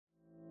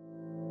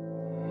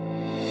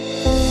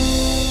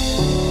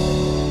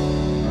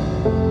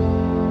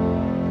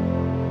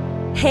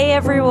Hey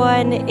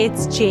everyone,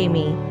 it's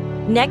Jamie.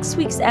 Next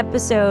week's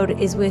episode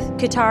is with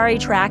Qatari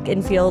track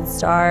and field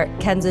star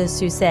Kenza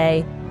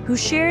Sossé, who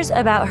shares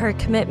about her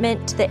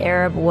commitment to the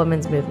Arab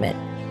women's movement.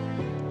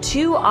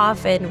 Too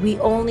often, we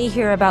only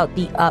hear about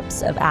the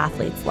ups of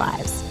athletes'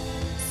 lives.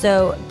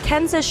 So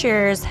Kenza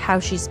shares how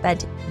she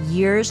spent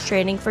years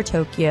training for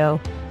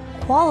Tokyo,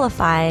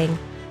 qualifying,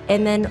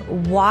 and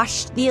then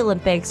watched the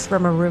Olympics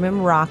from a room in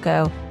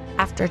Morocco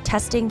after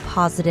testing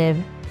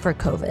positive for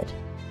COVID.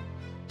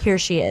 Here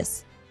she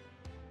is.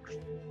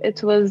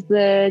 It was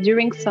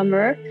during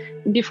summer.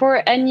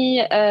 Before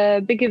any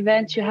big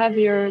event, you have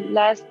your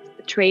last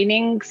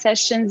training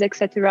sessions,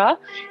 etc.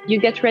 You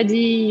get ready,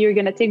 you're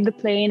going to take the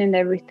plane and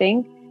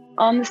everything.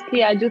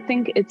 Honestly, I do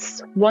think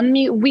it's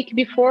 1 week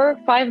before,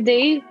 5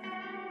 days,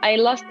 I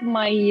lost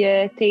my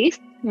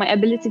taste, my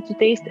ability to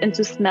taste and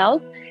to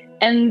smell.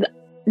 And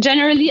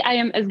generally, I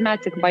am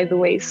asthmatic, by the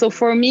way. So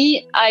for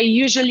me, I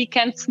usually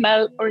can't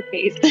smell or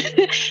taste.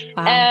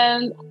 Wow.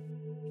 And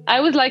I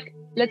was like,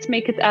 let's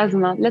make it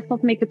asthma. Let's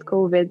not make it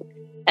COVID.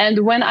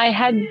 And when I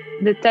had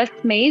the test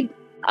made,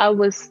 I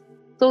was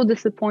so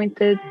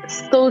disappointed,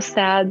 so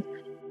sad,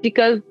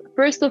 because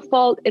first of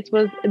all, it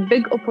was a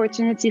big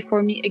opportunity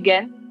for me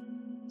again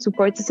to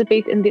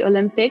participate in the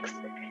Olympics.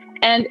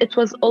 And it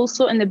was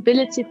also an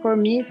ability for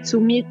me to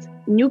meet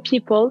new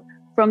people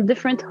from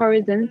different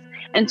horizons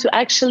and to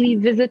actually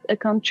visit a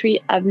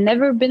country I've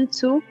never been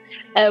to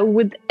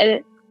with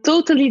a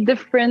totally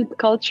different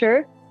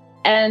culture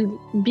and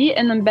be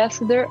an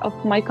ambassador of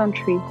my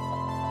country.